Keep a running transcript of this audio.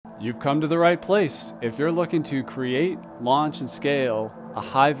You've come to the right place if you're looking to create, launch, and scale a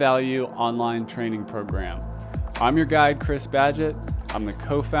high-value online training program. I'm your guide, Chris Badgett. I'm the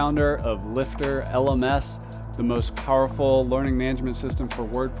co-founder of Lifter LMS, the most powerful learning management system for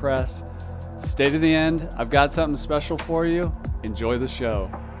WordPress. Stay to the end. I've got something special for you. Enjoy the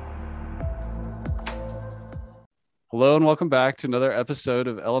show. Hello and welcome back to another episode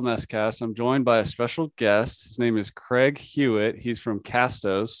of LMScast. I'm joined by a special guest. His name is Craig Hewitt. He's from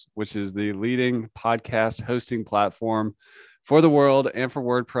Castos, which is the leading podcast hosting platform for the world and for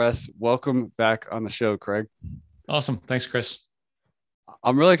WordPress. Welcome back on the show, Craig. Awesome. Thanks, Chris.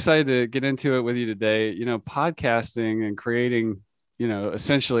 I'm really excited to get into it with you today. You know, podcasting and creating,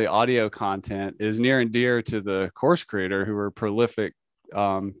 essentially audio content is near and dear to the course creator who are prolific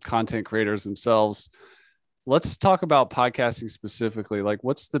content creators themselves. Let's talk about podcasting specifically. Like,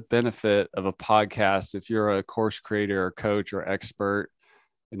 what's the benefit of a podcast if you're a course creator or coach or expert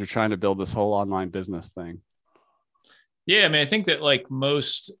and you're trying to build this whole online business thing? Yeah, I mean, I think that like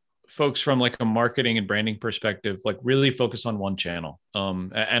most folks from like a marketing and branding perspective, like really focus on one channel.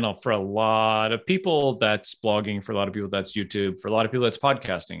 And for a lot of people, that's blogging. For a lot of people, that's YouTube. For a lot of people, that's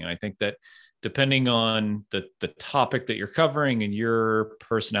podcasting. And I think that depending on the topic that you're covering and your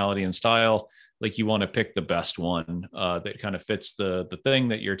personality and style, like you want to pick the best one that kind of fits the thing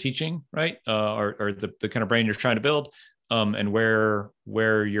that you're teaching, right? Or the kind of brain you're trying to build, and where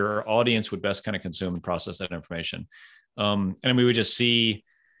your audience would best kind of consume and process that information. And we would just see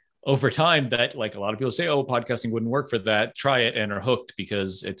over time that like a lot of people say, oh, podcasting wouldn't work for that. Try it and are hooked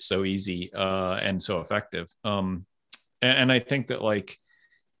because it's so easy and so effective. And I think that like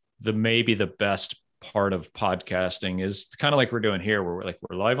maybe the best part of podcasting is kind of like we're doing here, where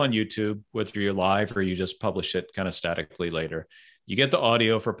we're live on YouTube, whether you're live or you just publish it kind of statically later. You get the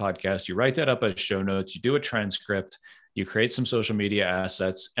audio for podcast, you write that up as show notes, you do a transcript, you create some social media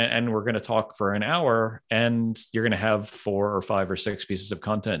assets, and we're going to talk for an hour, and you're going to have 4 or 5 or 6 pieces of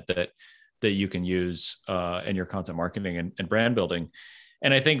content that you can use in your content marketing and brand building.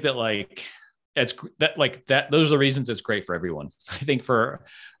 And I think that those are the reasons it's great for everyone. I think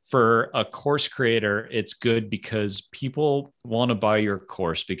for a course creator, it's good because people want to buy your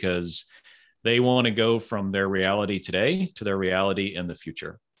course because they want to go from their reality today to their reality in the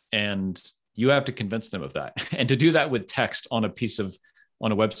future. And you have to convince them of that. And to do that with text on a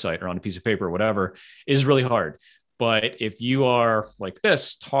website or on a piece of paper or whatever is really hard. But if you are like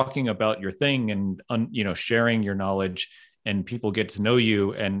this, talking about your thing and, sharing your knowledge, and people get to know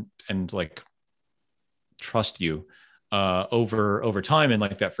you and like trust you over time and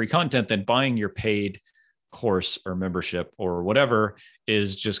like that free content, then buying your paid course or membership or whatever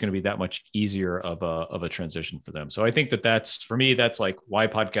is just going to be that much easier of a transition for them. So I think that's for me, that's like why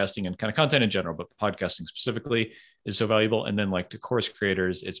podcasting and kind of content in general, but podcasting specifically is so valuable. And then like to course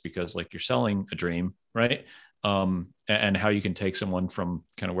creators, it's because like you're selling a dream, right? And how you can take someone from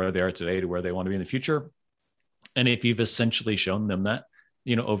kind of where they are today to where they want to be in the future. And if you've essentially shown them that,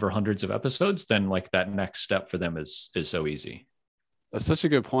 over hundreds of episodes, then like that next step for them is so easy. That's such a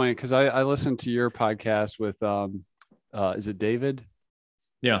good point. Cause I listened to your podcast with, is it David?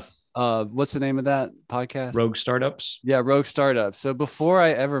 Yeah. What's the name of that podcast? Rogue Startups. Yeah. Rogue Startups. So before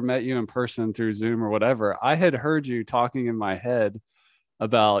I ever met you in person through Zoom or whatever, I had heard you talking in my head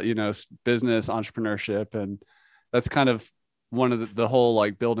about, business, entrepreneurship. And that's kind of one of the whole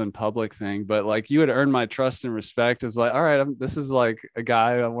like build in public thing, but like you had earned my trust and respect as like, all right, this is like a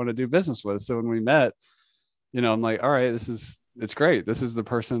guy I want to do business with. So when we met, I'm like, all right, it's great. This is the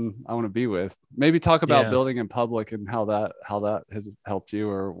person I want to be with. Maybe talk about building in public and how that has helped you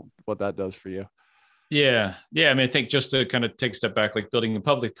or what that does for you. Yeah. Yeah. I mean, I think just to kind of take a step back, like building in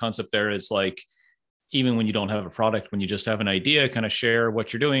public concept there is like, even when you don't have a product, when you just have an idea, kind of share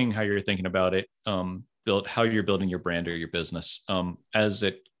what you're doing, how you're thinking about it, build how you're building your brand or your business as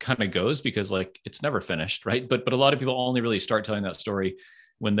it kind of goes, because like it's never finished, right? But a lot of people only really start telling that story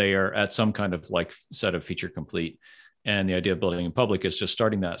when they are at some kind of like set of feature complete. And the idea of building in public is just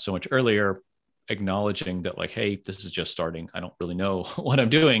starting that so much earlier, acknowledging that like, hey, this is just starting. I don't really know what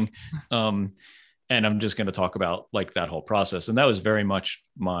I'm doing. And I'm just going to talk about like that whole process. And that was very much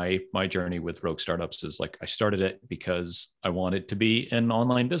my journey with Rogue Startups. Is like, I started it because I wanted to be an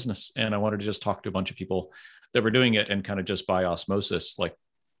online business and I wanted to just talk to a bunch of people that were doing it and kind of just by osmosis, like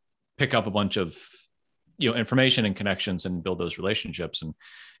pick up a bunch of, information and connections and build those relationships.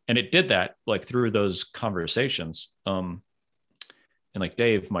 And it did that like through those conversations. And like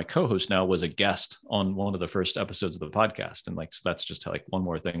Dave, my co-host now, was a guest on one of the first episodes of the podcast. And like, so that's just like one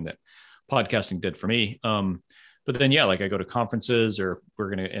more thing that podcasting did for me. But then, yeah, like I go to conferences or we're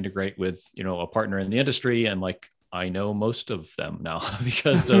going to integrate with, a partner in the industry. And like I know most of them now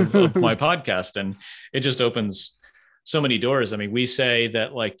because of my podcast. And it just opens so many doors. I mean, we say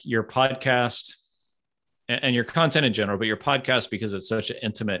that like your podcast and your content in general, but your podcast, because it's such an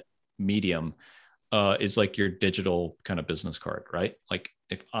intimate medium, is like your digital kind of business card, right? Like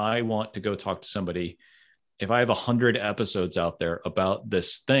if I want to go talk to somebody, if I have 100 episodes out there about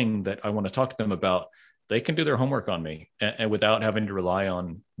this thing that I want to talk to them about, they can do their homework on me and without having to rely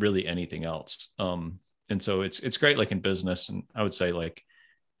on really anything else. And so it's great, like in business. And I would say like,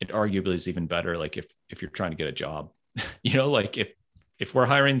 it arguably is even better. Like if you're trying to get a job, like if we're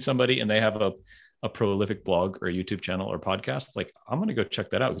hiring somebody and they have a prolific blog or a YouTube channel or podcast, like I'm going to go check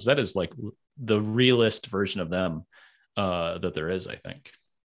that out, because that is like the realest version of them that there is, I think.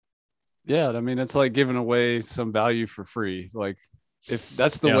 Yeah. I mean, it's like giving away some value for free. Like if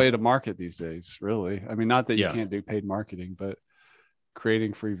that's the way to market these days, really. I mean, not that you can't do paid marketing, but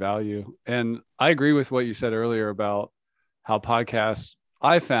creating free value. And I agree with what you said earlier about how podcasts,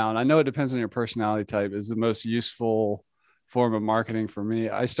 I know it depends on your personality type, is the most useful form of marketing for me.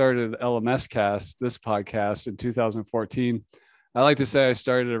 I started LMScast, this podcast, in 2014. I like to say I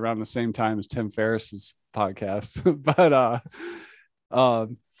started around the same time as Tim Ferriss's podcast, but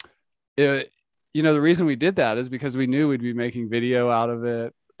the reason we did that is because we knew we'd be making video out of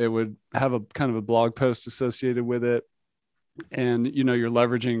it. It would have a kind of a blog post associated with it. And, you're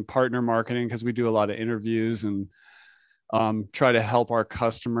leveraging partner marketing because we do a lot of interviews and try to help our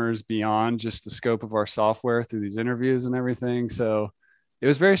customers beyond just the scope of our software through these interviews and everything. So it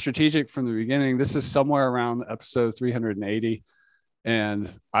was very strategic from the beginning. This is somewhere around episode 380.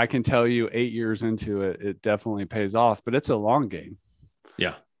 And I can tell you 8 years into it, it definitely pays off, but it's a long game.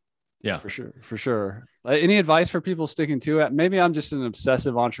 Yeah. Yeah, for sure. Any advice for people sticking to it? Maybe I'm just an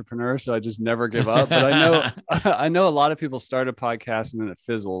obsessive entrepreneur, so I just never give up. But I know a lot of people start a podcast and then it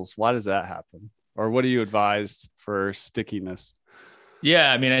fizzles. Why does that happen? Or what do you advise for stickiness?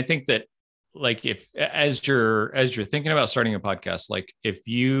 Yeah, I mean, I think that like if as you're thinking about starting a podcast, like if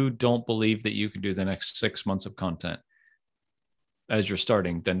you don't believe that you can do the next 6 months of content as you're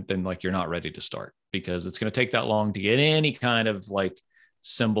starting, then like you're not ready to start, because it's going to take that long to get any kind of like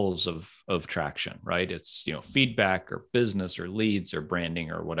symbols of traction, right? It's, feedback or business or leads or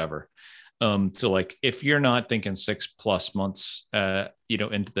branding or whatever. So like if you're not thinking 6+ months,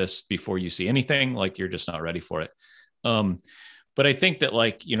 into this before you see anything, like you're just not ready for it. But I think that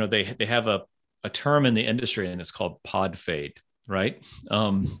like, they have a term in the industry and it's called pod fade, right?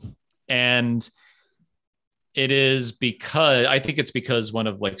 And it is because I think it's because one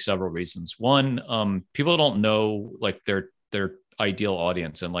of like several reasons. One, people don't know like their ideal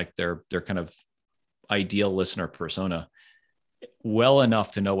audience and like their kind of ideal listener persona well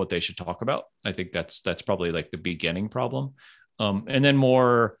enough to know what they should talk about. I think that's probably like the beginning problem. And then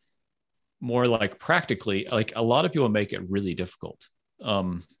more like practically, like a lot of people make it really difficult.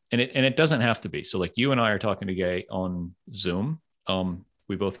 And it doesn't have to be. So like you and I are talking today on Zoom.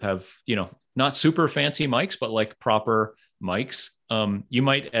 We both have, not super fancy mics, but like proper mics. You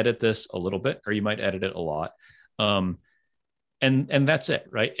might edit this a little bit, or you might edit it a lot. And that's it,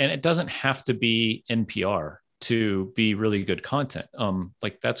 right? And it doesn't have to be NPR to be really good content.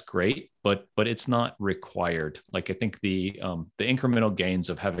 Like that's great, but it's not required. Like I think the incremental gains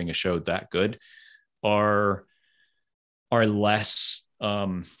of having a show that good are less,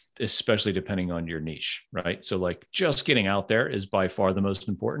 especially depending on your niche, right? So like just getting out there is by far the most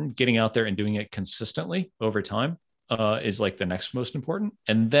important. Getting out there and doing it consistently over time is like the next most important.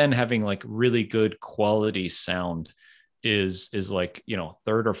 And then having like really good quality sound is like,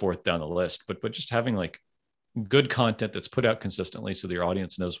 third or fourth down the list, but just having like good content that's put out consistently so that your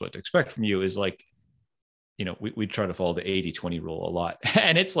audience knows what to expect from you is like, we try to follow the 80-20 rule a lot.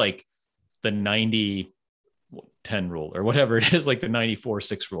 And it's like the 90-10 rule or whatever it is, like the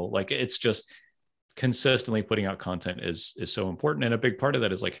 94-6 rule. Like it's just consistently putting out content is so important. And a big part of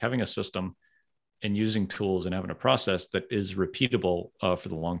that is like having a system and using tools and having a process that is repeatable for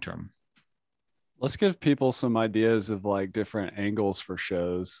the long term. Let's give people some ideas of like different angles for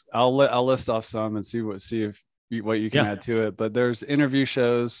shows. I'll list off some and see what you can add to it. But there's interview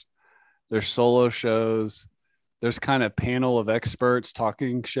shows, there's solo shows, there's kind of panel of experts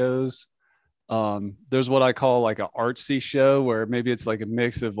talking shows. There's what I call like an artsy show where maybe it's like a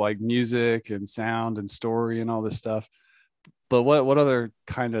mix of like music and sound and story and all this stuff. But what other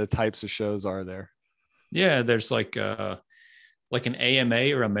kind of types of shows are there? Yeah, there's like an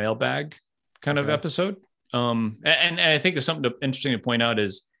AMA or a mailbag kind of episode. And I think there's something interesting to point out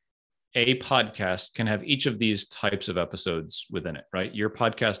is a podcast can have each of these types of episodes within it, right? Your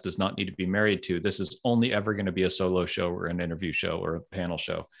podcast does not need to be married to, this is only ever going to be a solo show or an interview show or a panel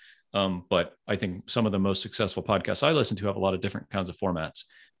show. But I think some of the most successful podcasts I listen to have a lot of different kinds of formats.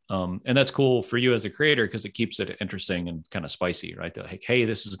 And that's cool for you as a creator because it keeps it interesting and kind of spicy, right? They're like, hey,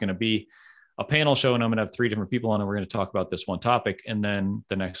 this is going to be a panel show and I'm going to have 3 different people on and we're going to talk about this one topic. And then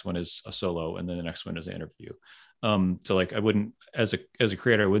the next one is a solo. And then the next one is an interview. So like I wouldn't, as a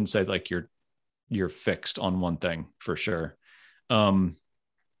creator, I wouldn't say like you're fixed on one thing for sure.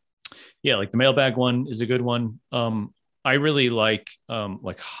 Yeah, like the mailbag one is a good one. I really like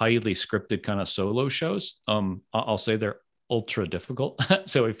highly scripted kind of solo shows. I'll say they're ultra difficult.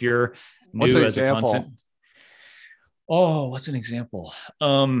 So if you're new as a content, what's an example?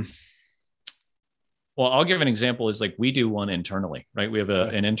 Well, I'll give an example is like we do one internally, right? We have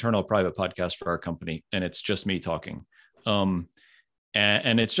an internal private podcast for our company and it's just me talking.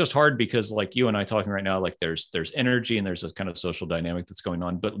 And it's just hard because like you and I talking right now, like there's energy and there's this kind of social dynamic that's going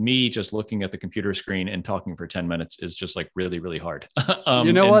on. But me just looking at the computer screen and talking for 10 minutes is just like really, really hard.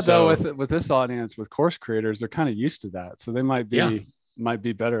 You know what, though, with this audience, with course creators, they're kind of used to that. So they might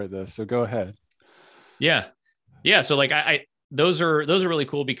be better at this. So go ahead. Yeah. Yeah. So like those are really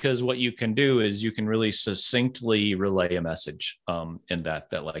cool because what you can do is you can really succinctly relay a message in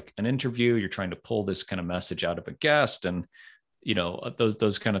that like an interview, you're trying to pull this kind of message out of a guest and you know,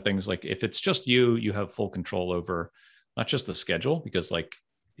 those kind of things. Like if it's just you have full control over not just the schedule because like,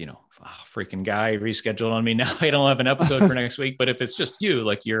 you know, freaking guy rescheduled on me. Now I don't have an episode for next week, but if it's just you,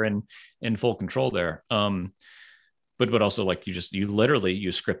 like you're in full control there. But also like you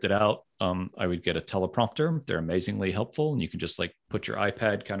literally script it out. I would get a teleprompter. They're amazingly helpful. And you can just like put your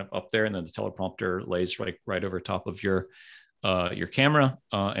iPad kind of up there and then the teleprompter lays right over top of your camera.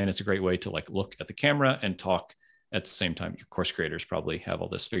 And it's a great way to like look at the camera and talk at the same time. Your course creators probably have all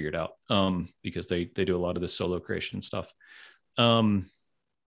this figured out because they do a lot of this solo creation stuff.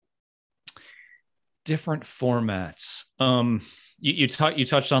 Different formats. You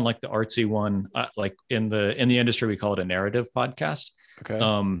touched on like the artsy one, like in the industry, we call it a narrative podcast. Okay.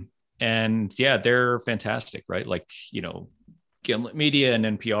 And yeah, they're fantastic, right? Like, you know, Gimlet Media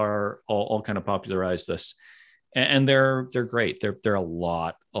and NPR all kind of popularized this and they're great. They're a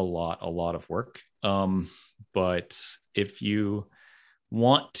lot of work. But if you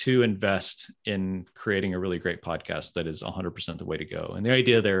want to invest in creating a really great podcast, that is 100% the way to go. And the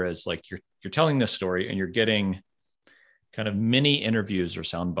idea there is like you're telling this story and you're getting kind of mini interviews or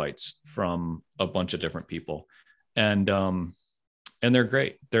sound bites from a bunch of different people. And they're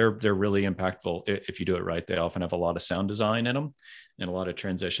great. They're really impactful if you do it right. They often have a lot of sound design in them and a lot of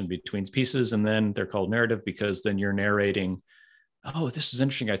transition between pieces. And then they're called narrative because then you're narrating, oh, this is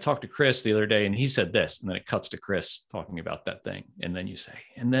interesting. I talked to Chris the other day and he said this, and then it cuts to Chris talking about that thing. And then you say,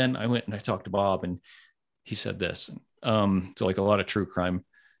 and then I went and I talked to Bob and he said this. So like a lot of true crime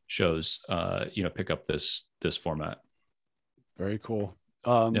shows, pick up this format. Very cool.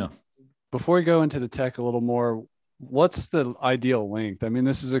 Before we go into the tech a little more, what's the ideal length? I mean,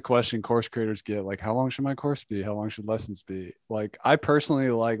 this is a question course creators get, like, how long should my course be? How long should lessons be? Like, I personally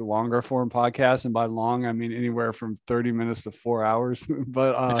like longer form podcasts. And by long, I mean anywhere from 30 minutes to 4 hours.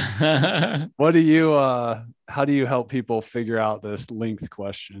 But how do you help people figure out this length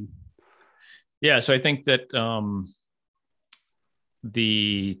question? Yeah. So I think that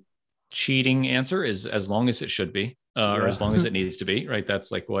the cheating answer is as long as it should be, or as long as it needs to be, right?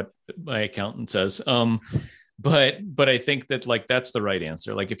 That's like what my accountant says. But I think that like, that's the right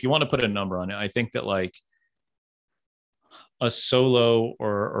answer. Like if you want to put a number on it, I think that like a solo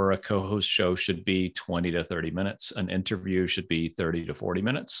or a co-host show should be 20 to 30 minutes. An interview should be 30 to 40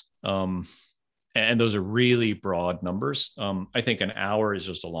 minutes. And those are really broad numbers. I think an hour is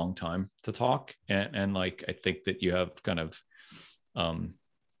just a long time to talk. And like, I think that you have kind of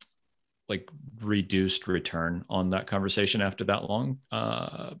like reduced return on that conversation after that long.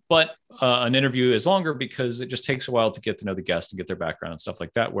 But an interview is longer because it just takes a while to get to know the guest and get their background and stuff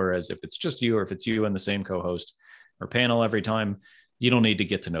like that. Whereas if it's just you, or if it's you and the same co-host or panel every time, you don't need to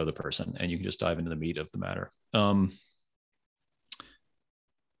get to know the person and you can just dive into the meat of the matter. One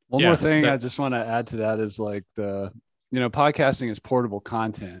more thing I just want to add to that is like podcasting is portable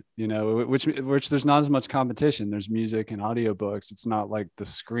content, which there's not as much competition. There's music and audiobooks. It's not like the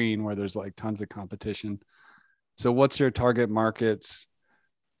screen where there's like tons of competition. So what's your target markets?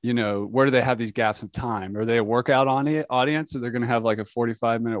 Where do they have these gaps of time? Are they a workout audience? So they're going to have like a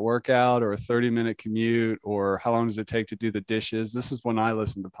 45-minute workout or a 30-minute commute, or how long does it take to do the dishes? This is when I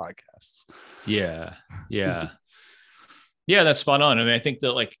listen to podcasts. Yeah. Yeah, that's spot on. I mean, I think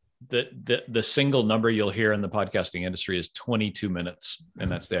that like the single number you'll hear in the podcasting industry is 22 minutes. And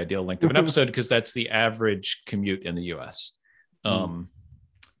that's the ideal length of an episode because that's the average commute in the US.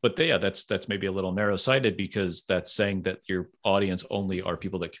 yeah, that's maybe a little narrow sighted, because that's saying that your audience only are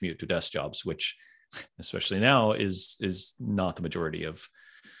people that commute to desk jobs, which especially now is not the majority of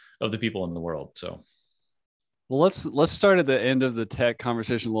the people in the world. So Well, let's start at the end of the tech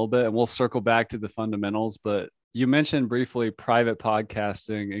conversation a little bit, and we'll circle back to the fundamentals. But you mentioned briefly private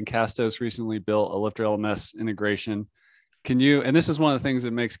podcasting, and Castos recently built a Lifter LMS integration. Can you, and this is one of the things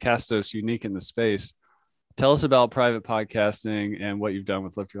that makes Castos unique in the space, tell us about private podcasting and what you've done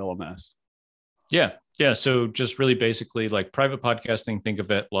with Lifter LMS. Yeah. So just really basically, like private podcasting, think of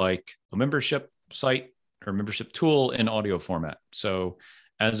it like a membership site or membership tool in audio format. So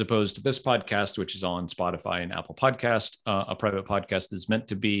as opposed to this podcast, which is on Spotify and Apple Podcast, a private podcast is meant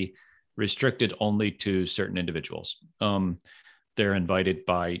to be restricted only to certain individuals. They're invited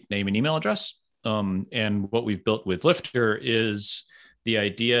by name and email address. And what we've built with Lifter is the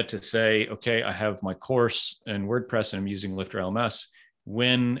idea to say, okay, I have my course in WordPress and I'm using Lifter LMS.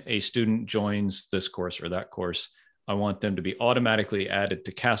 When a student joins this course or that course, I want them to be automatically added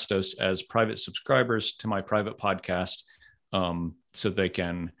to Castos as private subscribers to my private podcast, so they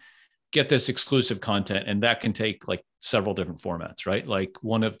can get this exclusive content. And that can take like several different formats, right? Like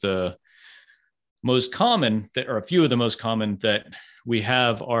one of the most common that, or a few of the most common that we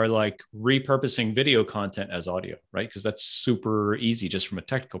have, are like repurposing video content as audio, right? Because that's super easy just from a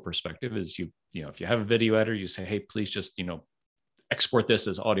technical perspective. Is you know, if you have a video editor, you say, hey, please just, you know, export this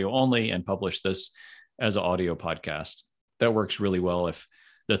as audio only and publish this as an audio podcast. That works really well if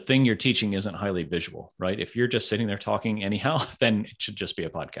the thing you're teaching isn't highly visual, right? If you're just sitting there talking anyhow, then it should just be a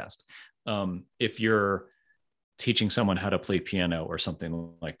podcast. If you're teaching someone how to play piano or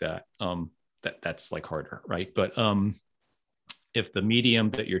something like that, that's like harder, right? But if the medium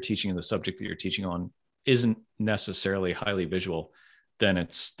that you're teaching and the subject that you're teaching on isn't necessarily highly visual, then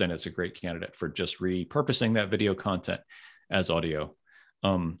it's a great candidate for just repurposing that video content as audio.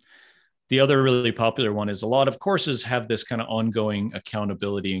 The other really popular one is a lot of courses have this kind of ongoing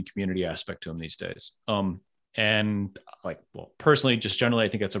accountability and community aspect to them these days. And like, well, personally, just generally, I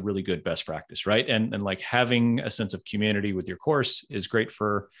think that's a really good best practice, right? And like having a sense of community with your course is great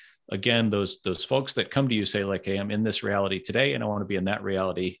for, again, those folks that come to you say like, hey, I'm in this reality today and I want to be in that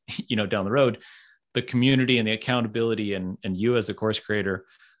reality, you know, down the road. The community and the accountability and you as the course creator,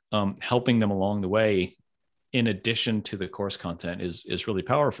 helping them along the way, in addition to the course content, is really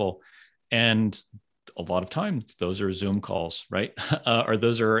powerful. And a lot of times those are Zoom calls, right? Or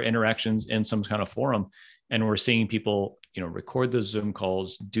those are interactions in some kind of forum. And we're seeing people, you know, record those Zoom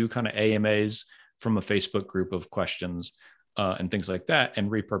calls, do kind of AMAs from a Facebook group of questions and things like that,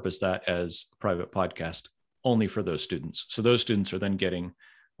 and repurpose that as a private podcast only for those students. So those students are then getting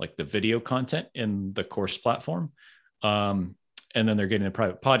like the video content in the course platform. And then they're getting a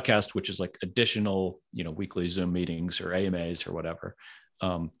private podcast, which is like additional, you know, weekly Zoom meetings or AMAs or whatever,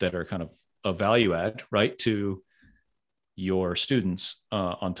 that are kind of a value add, right, to your students,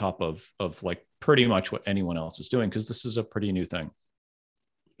 on top of like pretty much what anyone else is doing, because this is a pretty new thing.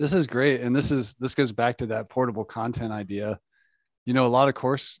 This is great. And this goes back to that portable content idea. You know, a lot of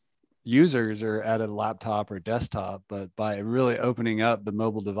course users are at a laptop or desktop, but by really opening up the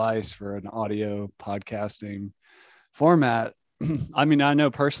mobile device for an audio podcasting format, I mean, I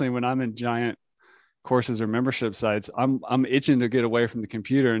know personally when I'm in giant courses or membership sites, I'm itching to get away from the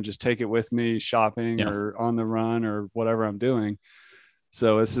computer and just take it with me shopping or on the run or whatever I'm doing.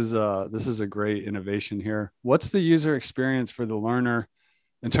 So this is a great innovation here. What's the user experience for the learner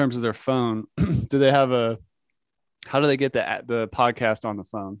in terms of their phone? How do they get the podcast on the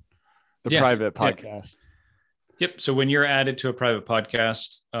phone, the private podcast? Yep. So when you're added to a private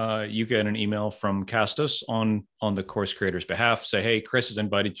podcast, you get an email from Castos on the course creator's behalf. Say, hey, Chris has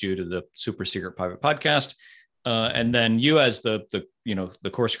invited you to the super secret private podcast. And then you as the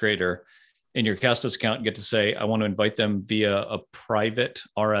course creator in your Castos account get to say, I want to invite them via a private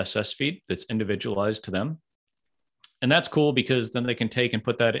RSS feed that's individualized to them. And that's cool because then they can take and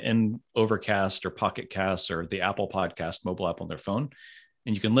put that in Overcast or Pocket Casts or the Apple Podcast mobile app on their phone.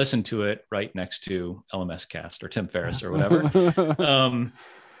 And you can listen to it right next to LMScast or Tim Ferriss or whatever.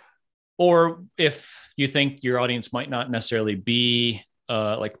 Or if you think your audience might not necessarily be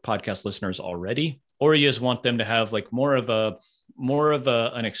like podcast listeners already, or you just want them to have like more of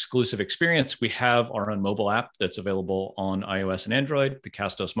an exclusive experience, we have our own mobile app that's available on iOS and Android, the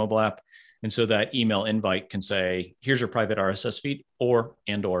Castos mobile app. And so that email invite can say, here's your private RSS feed, or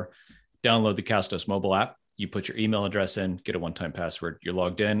download the Castos mobile app. You put your email address in, get a one-time password, you're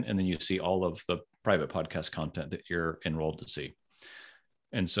logged in, and then you see all of the private podcast content that you're enrolled to see.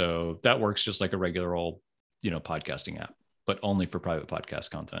 And so that works just like a regular old, podcasting app, but only for private podcast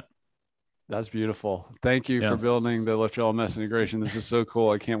content. That's beautiful. Thank you for Yeah. building the Lift Your LMS integration. This is so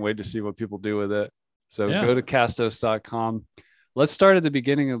cool. I can't wait to see what people do with it. So Yeah. go to castos.com. Let's start at the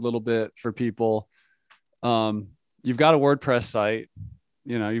beginning a little bit for people. You've got a WordPress site,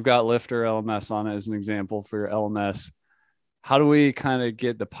 you've got Lifter LMS on it as an example for your LMS. How do we kind of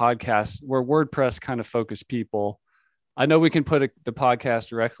get the podcast where WordPress kind of focus people? I know we can put the podcast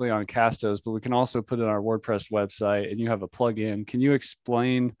directly on Castos, but we can also put it on our WordPress website, and you have a plugin. Can you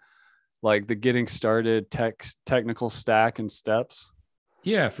explain like the getting started technical stack and steps?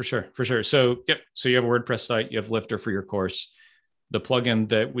 Yeah, for sure. For sure. So, yep. So you have a WordPress site, you have Lifter for your course. The plugin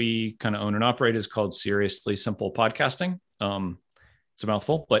that we kind of own and operate is called Seriously Simple Podcasting. It's a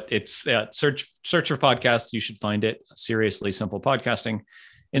mouthful, but it's search for podcast. You should find it. Seriously Simple Podcasting.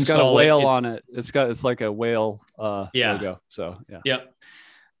 It's got a whale on it. It's like a whale yeah. logo. So yeah.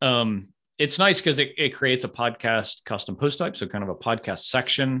 It's nice because it creates a podcast custom post type. So kind of a podcast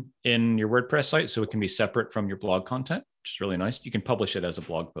section in your WordPress site. So it can be separate from your blog content, which is really nice. You can publish it as a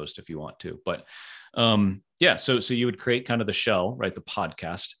blog post if you want to, but yeah. So you would create kind of the shell, right? The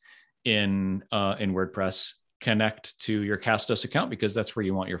podcast in WordPress, connect to your Castos account because that's where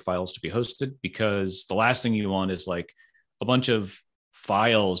you want your files to be hosted, because the last thing you want is like a bunch of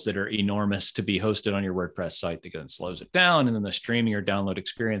files that are enormous to be hosted on your WordPress site that then slows it down. And then the streaming or download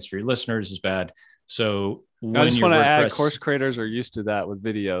experience for your listeners is bad. So I just want to add, course creators are used to that with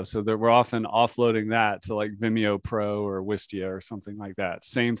video. So that we're often offloading that to like Vimeo Pro or Wistia or something like that.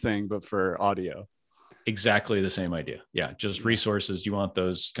 Same thing, but for audio. Exactly the same idea. Yeah. Just resources. You want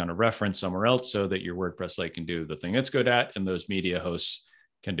those kind of referenced somewhere else so that your WordPress site can do the thing it's good at, and those media hosts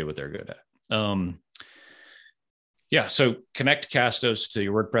can do what they're good at. Yeah, so connect Castos to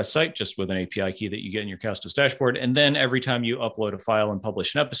your WordPress site just with an API key that you get in your Castos dashboard. And then every time you upload a file and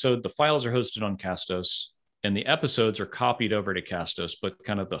publish an episode, the files are hosted on Castos and the episodes are copied over to Castos, but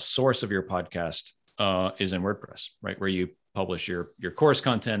kind of the source of your podcast is in WordPress, right? Where you publish your course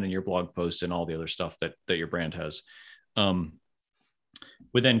content and your blog posts and all the other stuff that your brand has.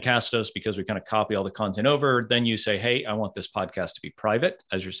 Within Castos, because we kind of copy all the content over, then you say, hey, I want this podcast to be private.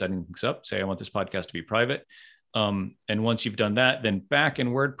 As you're setting things up, say, I want this podcast to be private. And once you've done that, then back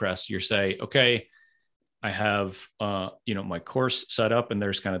in WordPress, you say, okay, I have, my course set up and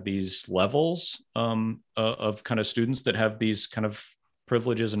there's kind of these levels of kind of students that have these kind of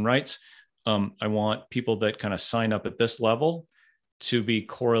privileges and rights. I want people that kind of sign up at this level to be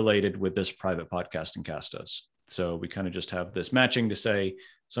correlated with this private podcast in Castos. So we kind of just have this matching to say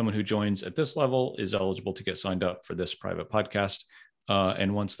someone who joins at this level is eligible to get signed up for this private podcast.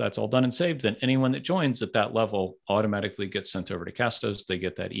 And once that's all done and saved, then anyone that joins at that level automatically gets sent over to Castos. They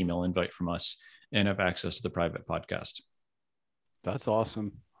get that email invite from us and have access to the private podcast. That's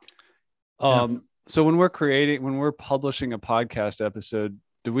awesome. So when we're publishing a podcast episode,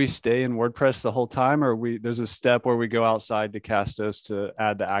 do we stay in WordPress the whole time, or there's a step where we go outside to Castos to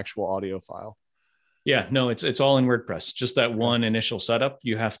add the actual audio file? Yeah, no, it's all in WordPress. Just that one initial setup.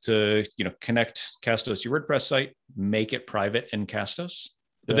 You have to, connect Castos to your WordPress site, make it private in Castos,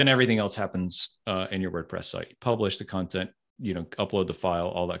 but then everything else happens in your WordPress site. Publish the content, upload the file,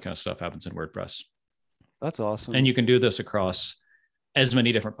 all that kind of stuff happens in WordPress. That's awesome. And you can do this across as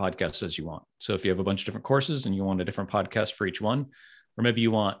many different podcasts as you want. So if you have a bunch of different courses and you want a different podcast for each one, or maybe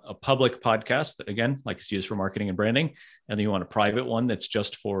you want a public podcast that, again, like it's used for marketing and branding, and then you want a private one that's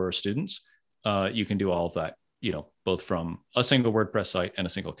just for students, you can do all of that, both from a single WordPress site and a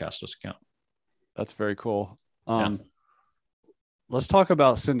single Castos account. That's very cool. Let's talk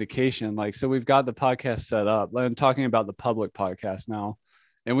about syndication. So we've got the podcast set up. I'm talking about the public podcast now,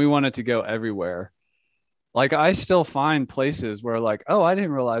 and we want it to go everywhere. I still find places where I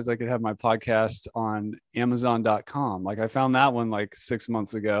didn't realize I could have my podcast on Amazon.com. I found that one 6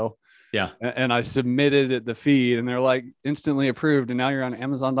 months ago. Yeah. And I submitted the feed and they're instantly approved. And now you're on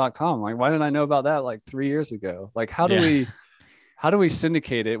Amazon.com. Why didn't I know about that 3 years ago? How do we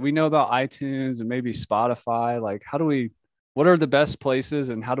syndicate it? We know about iTunes and maybe Spotify. What are the best places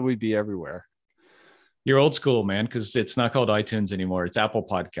and how do we be everywhere? You're old school, man, because it's not called iTunes anymore. It's Apple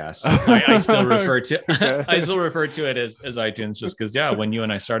Podcasts. I still refer to it as iTunes just because, when you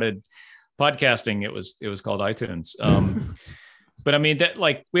and I started podcasting, it was called iTunes. But I mean that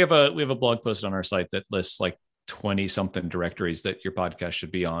we have a blog post on our site that lists 20 something directories that your podcast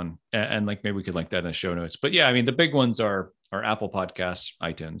should be on. And maybe we could link that in the show notes. But yeah, I mean, the big ones are Apple Podcasts,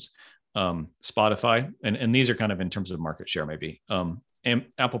 iTunes, Spotify. And these are kind of in terms of market share, maybe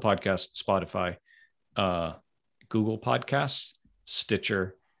Apple Podcasts, Spotify, Google Podcasts,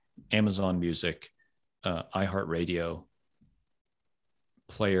 Stitcher, Amazon Music, iHeartRadio,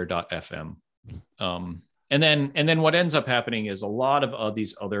 Player.fm. And then what ends up happening is a lot of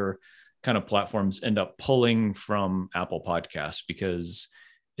these other kind of platforms end up pulling from Apple Podcasts because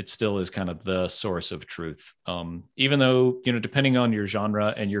it still is kind of the source of truth. Even though, depending on your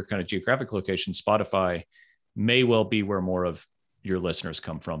genre and your kind of geographic location, Spotify may well be where more of your listeners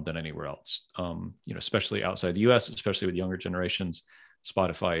come from than anywhere else. Especially outside the US, especially with younger generations,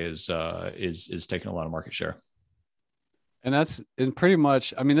 Spotify is taking a lot of market share. And that's pretty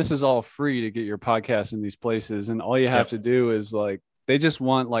much, I mean, this is all free to get your podcast in these places. And all you have to do is like, they just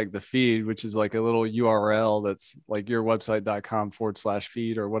want like the feed, which is like a little URL that's like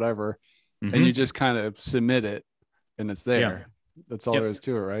yourwebsite.com/feed or whatever. Mm-hmm. And you just kind of submit it and it's there. Yeah. That's all there is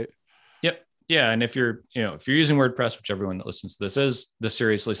to it, right? Yep. Yeah. And if you're using WordPress, which everyone that listens to this is, the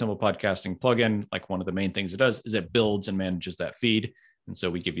Seriously Simple Podcasting plugin, like one of the main things it does is it builds and manages that feed. And so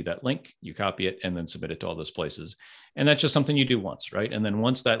we give you that link, you copy it, and then submit it to all those places. And that's just something you do once, right? And then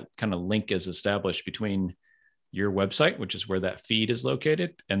once that kind of link is established between your website, which is where that feed is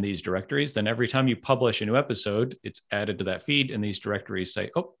located, and these directories, then every time you publish a new episode, it's added to that feed. And these directories say,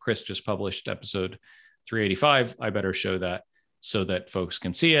 oh, Chris just published episode 385. I better show that so that folks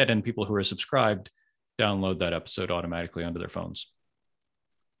can see it. And people who are subscribed download that episode automatically onto their phones.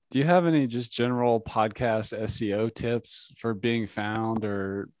 Do you have any just general podcast SEO tips for being found?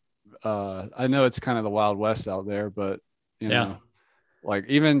 Or I know it's kind of the Wild West out there, but you know, like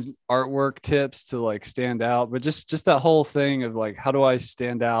even artwork tips to like stand out, but just that whole thing of like, how do I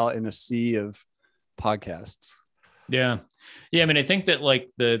stand out in a sea of podcasts? Yeah. I mean, I think that like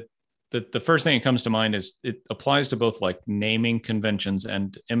the first thing that comes to mind is it applies to both like naming conventions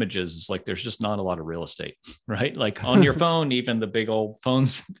and images. It's like, there's just not a lot of real estate, right? Like on your phone, even the big old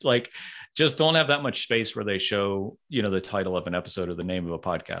phones, like just don't have that much space where they show, the title of an episode or the name of a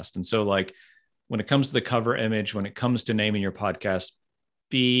podcast. And so like, when it comes to the cover image, when it comes to naming your podcast,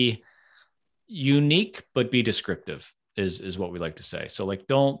 be unique, but be descriptive is what we like to say. So like,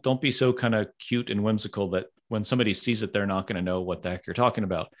 don't be so kind of cute and whimsical that when somebody sees it, they're not going to know what the heck you're talking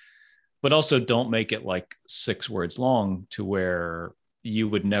about. But also don't make it like 6 words long to where you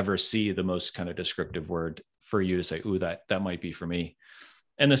would never see the most kind of descriptive word for you to say, ooh, that might be for me.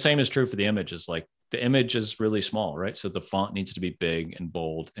 And the same is true for the images. Like the image is really small, right? So the font needs to be big and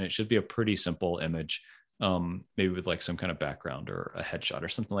bold, and it should be a pretty simple image, maybe with like some kind of background or a headshot or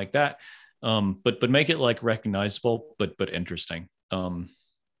something like that. But make it like recognizable, but interesting,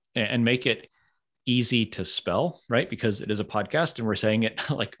 and make it easy to spell, right? Because it is a podcast and we're saying it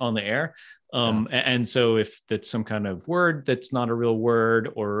like on the air. And so if that's some kind of word that's not a real word,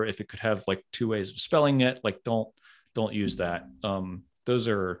 or if it could have like 2 ways of spelling it, like don't use that. Those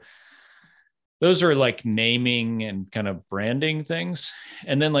are like naming and kind of branding things.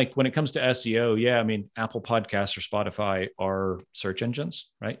 And then like when it comes to SEO, I mean, Apple Podcasts or Spotify are search engines,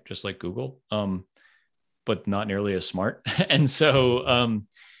 right? Just like Google, but not nearly as smart. And so,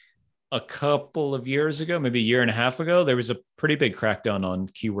 a couple of years ago, maybe a year and a half ago, there was a pretty big crackdown on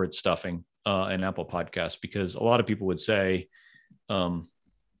keyword stuffing in Apple Podcasts, because a lot of people would say,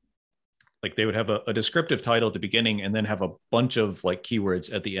 like they would have a descriptive title at the beginning and then have a bunch of like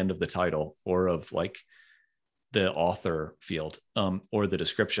keywords at the end of the title or of like the author field, or the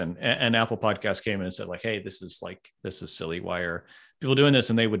description. And Apple Podcasts came in and said like, hey, this is silly. Why are people doing this?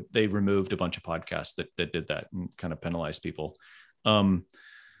 And they removed a bunch of podcasts that did that and kind of penalized people.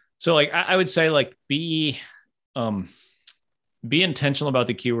 So like, I would say like, be intentional about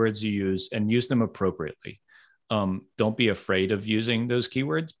the keywords you use and use them appropriately. Don't be afraid of using those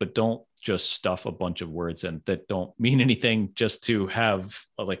keywords, but don't just stuff a bunch of words in that don't mean anything just to have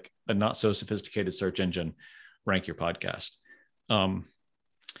like a not so sophisticated search engine rank your podcast. I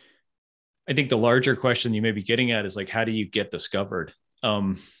think the larger question you may be getting at is like, how do you get discovered?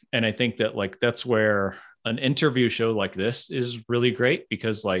 And I think that like, that's where an interview show like this is really great,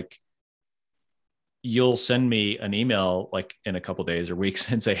 because like you'll send me an email like in a couple of days or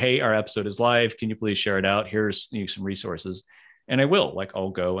weeks and say, hey, our episode is live. Can you please share it out? Here's some resources. And I will, like, I'll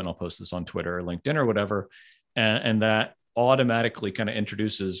go and I'll post this on Twitter or LinkedIn or whatever. And that automatically kind of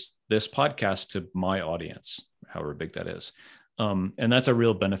introduces this podcast to my audience, however big that is. And that's a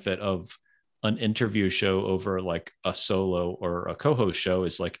real benefit of an interview show over like a solo or a co-host show,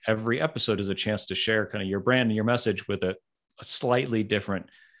 is like every episode is a chance to share kind of your brand and your message with a slightly different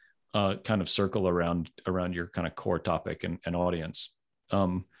kind of circle around your kind of core topic and audience.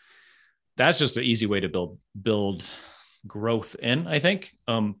 That's just an easy way to build growth in, I think.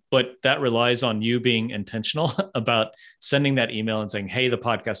 But that relies on you being intentional about sending that email and saying, hey, the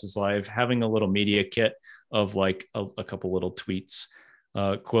podcast is live, having a little media kit of like a couple little tweets,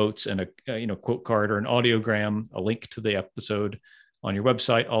 quotes, and a quote card or an audiogram, a link to the episode on your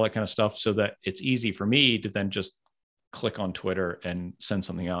website, all that kind of stuff, so that it's easy for me to then just click on Twitter and send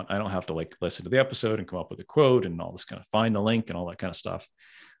something out. I don't have to like listen to the episode and come up with a quote and all this kind of find the link and all that kind of stuff.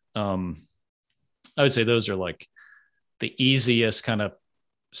 I would say those are like the easiest kind of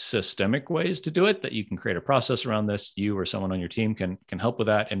systemic ways to do it, that you can create a process around this. You or someone on your team can help with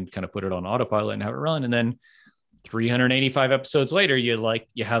that and kind of put it on autopilot and have it run. And then 385 episodes later, you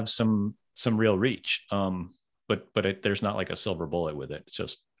have some real reach. But there's not like a silver bullet with it. It's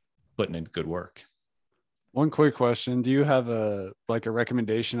just putting in good work. One quick question. Do you have a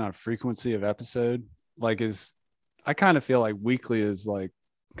recommendation on frequency of episode? I kind of feel like weekly is like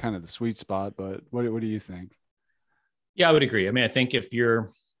kind of the sweet spot, but what do you think? Yeah, I would agree. I mean, I think if you're,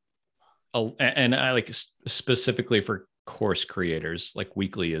 and I like specifically for course creators, like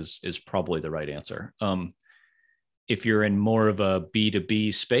weekly is probably the right answer. If you're in more of a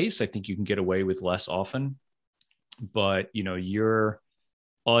B2B space, I think you can get away with less often, but your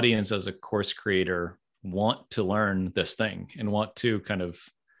audience as a course creator want to learn this thing and want to kind of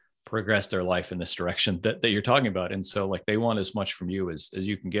progress their life in this direction that you're talking about. And so like they want as much from you as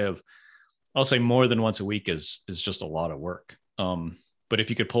you can give. I'll say more than once a week is just a lot of work. But if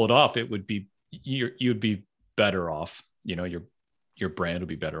you could pull it off, you'd be better off. Your brand would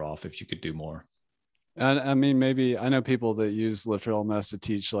be better off if you could do more. And I mean, maybe I know people that use Lifter LMS to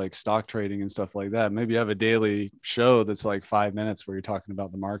teach like stock trading and stuff like that. Maybe you have a daily show that's like 5 minutes where you're talking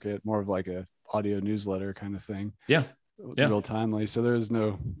about the market, more of like a audio newsletter kind of thing. Yeah. Real timely. So there is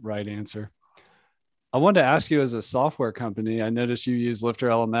no right answer. I wanted to ask you, as a software company, I noticed you use Lifter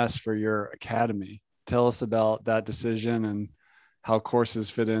LMS for your academy. Tell us about that decision and how courses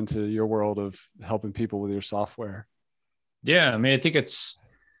fit into your world of helping people with your software. Yeah. I mean, I think it's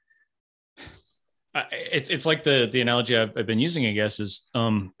like the analogy I've been using, I guess, is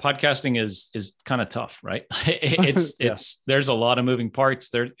podcasting is kind of tough, right? There's a lot of moving parts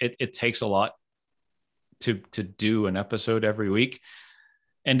there. It takes a lot to do an episode every week.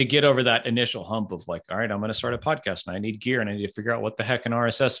 And to get over that initial hump of like, all right, I'm going to start a podcast and I need gear and I need to figure out what the heck an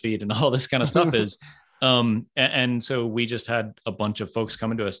RSS feed and all this kind of stuff is. And so we just had a bunch of folks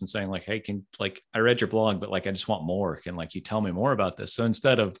coming to us and saying like, hey, I read your blog, but like, I just want more. Can like, you tell me more about this? So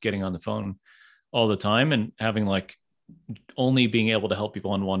instead of getting on the phone all the time and having like only being able to help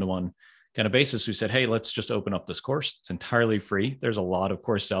people on one-to-one kind of basis, we said, hey, let's just open up this course. It's entirely free. There's a lot of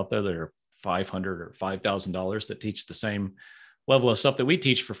courses out there that are $500 or $5,000 that teach the same level of stuff that we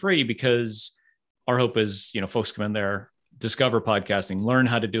teach for free, because our hope is, folks come in there, discover podcasting, learn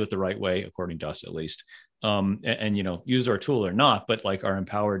how to do it the right way, according to us, at least. And use our tool or not, but like are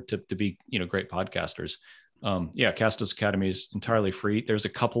empowered to be, great podcasters. Castos Academy is entirely free. There's a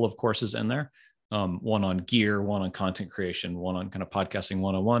couple of courses in there. One on gear, one on content creation, one on kind of podcasting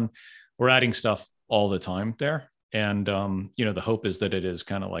 101. We're adding stuff all the time there. And, the hope is that it is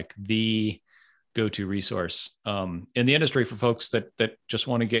kind of like the go-to resource in the industry for folks that just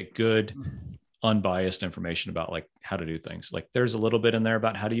want to get good, unbiased information about like how to do things. Like there's a little bit in there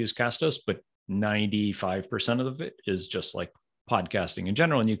about how to use Castos, but 95% of it is just like podcasting in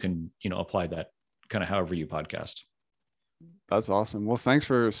general. And you can, apply that kind of however you podcast. That's awesome. Well, thanks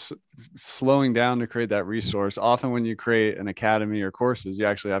for slowing down to create that resource. Often when you create an academy or courses, you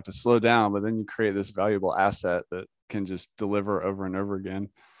actually have to slow down, but then you create this valuable asset that can just deliver over and over again.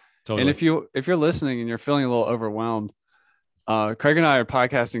 Totally. And if you're listening and you're feeling a little overwhelmed, Craig and I are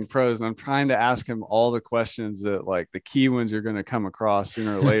podcasting pros, and I'm trying to ask him all the questions that like the key ones you're going to come across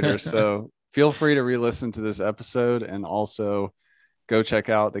sooner or later. So feel free to re-listen to this episode and also go check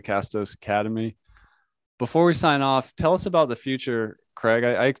out the Castos Academy. Before we sign off, tell us about the future, Craig.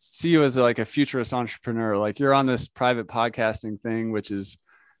 I see you as like a futurist entrepreneur. Like you're on this private podcasting thing, which is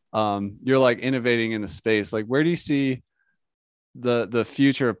you're like innovating in the space. Like where do you see the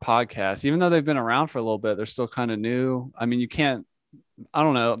future of podcasts? Even though they've been around for a little bit, they're still kind of new. I mean, I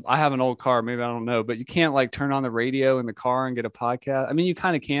don't know. I have an old car, maybe I don't know, but you can't like turn on the radio in the car and get a podcast. I mean, you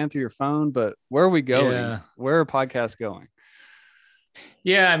kind of can through your phone, but where are we going? Yeah. Where are podcasts going?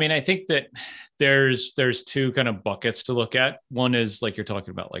 Yeah, I mean, I think that there's two kind of buckets to look at. One is like you're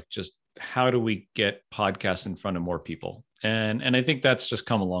talking about, like just how do we get podcasts in front of more people? And I think that's just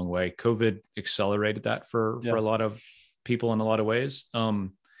come a long way. COVID accelerated that for a lot of people in a lot of ways.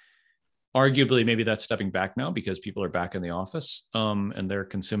 Arguably, maybe that's stepping back now because people are back in the office and they're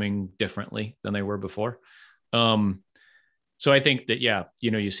consuming differently than they were before. So I think that,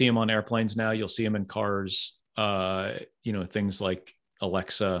 you see them on airplanes now, you'll see them in cars, things like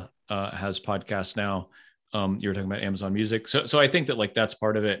Alexa has podcasts now. You're talking about Amazon Music. So I think that like, that's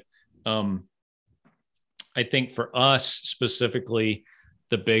part of it. I think for us specifically,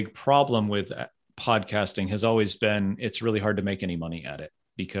 the big problem with podcasting has always been, it's really hard to make any money at it.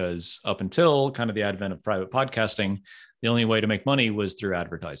 because up until kind of the advent of private podcasting, the only way to make money was through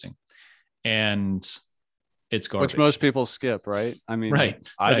advertising. And it's garbage. Which most people skip, right? I mean, right.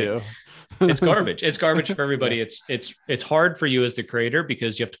 I do. It's garbage. It's garbage for everybody. Yeah. It's hard for you as the creator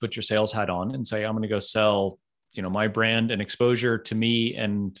because you have to put your sales hat on and say, I'm going to go sell, my brand and exposure to me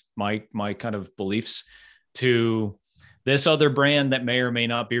and my kind of beliefs to this other brand that may or may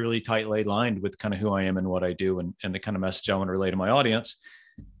not be really tightly aligned with kind of who I am and what I do and the kind of message I want to relay to my audience.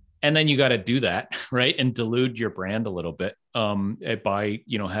 And then you got to do that, right? And dilute your brand a little bit by,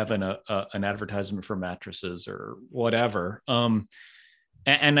 having an advertisement for mattresses or whatever.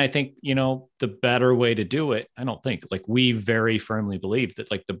 And I think, the better way to do it, we very firmly believe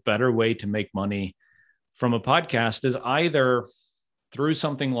that like the better way to make money from a podcast is either through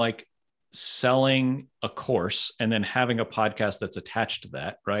something like selling a course and then having a podcast that's attached to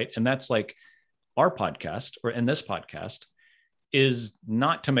that, right? And that's like our podcast in this podcast is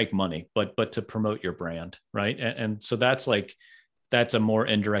not to make money, but to promote your brand, right? And so that's a more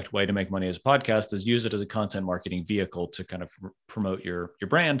indirect way to make money as a podcast, is use it as a content marketing vehicle to kind of promote your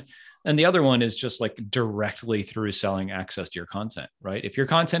brand. And the other one is just like directly through selling access to your content, right? If your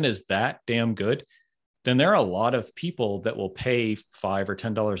content is that damn good, then there are a lot of people that will pay $5 or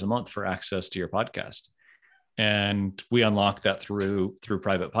 $10 a month for access to your podcast. And we unlock that through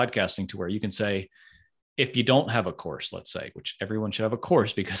private podcasting, to where you can say, if you don't have a course, let's say, which everyone should have a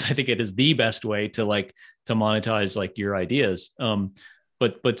course, because I think it is the best way to monetize like your ideas.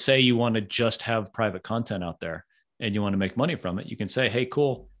 But say you want to just have private content out there and you want to make money from it, you can say, hey,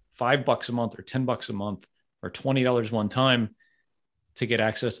 cool, $5 a month or $10 a month or $20 one time to get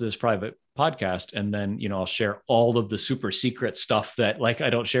access to this private podcast. And then, I'll share all of the super secret stuff that like I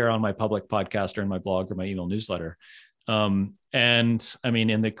don't share on my public podcast or in my blog or my email newsletter. And I mean,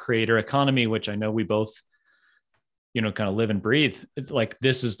 in the creator economy, which I know we both, kind of live and breathe, it's like,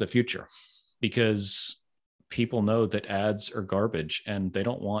 this is the future, because people know that ads are garbage and they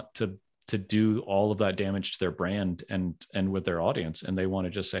don't want to do all of that damage to their brand and with their audience. And they want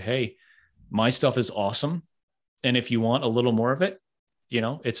to just say, hey, my stuff is awesome. And if you want a little more of it,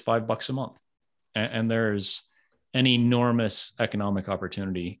 it's $5 a month. And there's an enormous economic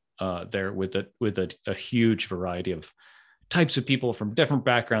opportunity there with a huge variety of types of people from different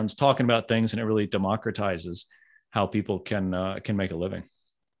backgrounds talking about things, and it really democratizes how people can make a living.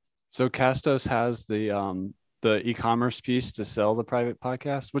 So Castos has the e-commerce piece to sell the private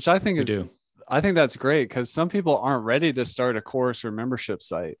podcast, which I think I think that's great, because some people aren't ready to start a course or membership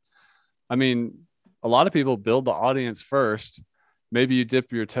site. I mean, a lot of people build the audience first. Maybe you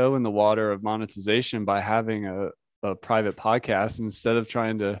dip your toe in the water of monetization by having a private podcast instead of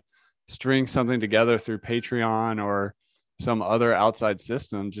trying to string something together through Patreon or some other outside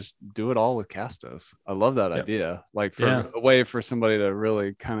system. Just do it all with Castos. I love that idea. Like a way for somebody to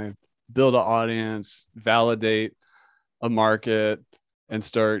really kind of build an audience, validate a market, and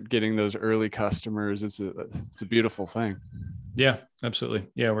start getting those early customers. It's a beautiful thing. Yeah, absolutely.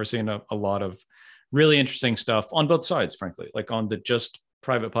 Yeah, we're seeing a lot of really interesting stuff on both sides, frankly, like on the just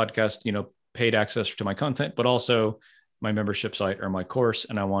private podcast, paid access to my content, but also my membership site or my course.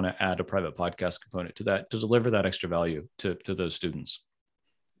 And I want to add a private podcast component to that to deliver that extra value to those students.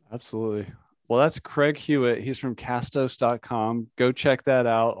 Absolutely. Well, that's Craig Hewitt. He's from Castos.com. Go check that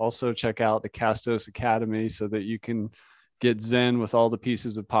out. Also check out the Castos Academy so that you can get zen with all the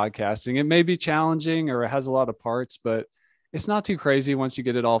pieces of podcasting. It may be challenging or it has a lot of parts, but it's not too crazy once you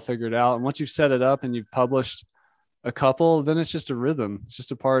get it all figured out. And once you've set it up and you've published a couple, then it's just a rhythm. It's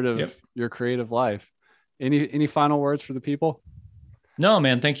just a part of your creative life. Any final words for the people? No,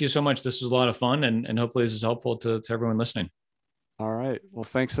 man. Thank you so much. This was a lot of fun, and hopefully this is helpful to everyone listening. All right. Well,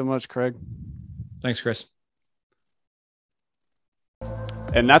 thanks so much, Craig. Thanks, Chris.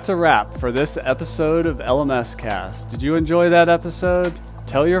 And that's a wrap for this episode of LMScast. Did you enjoy that episode?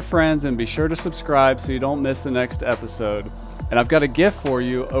 Tell your friends and be sure to subscribe so you don't miss the next episode. And I've got a gift for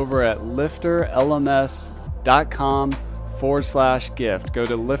you over at lifterlms.com/gift. Go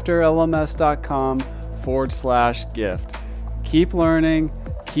to lifterlms.com/gift. Keep learning,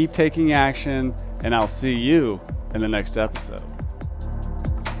 keep taking action, and I'll see you in the next episode.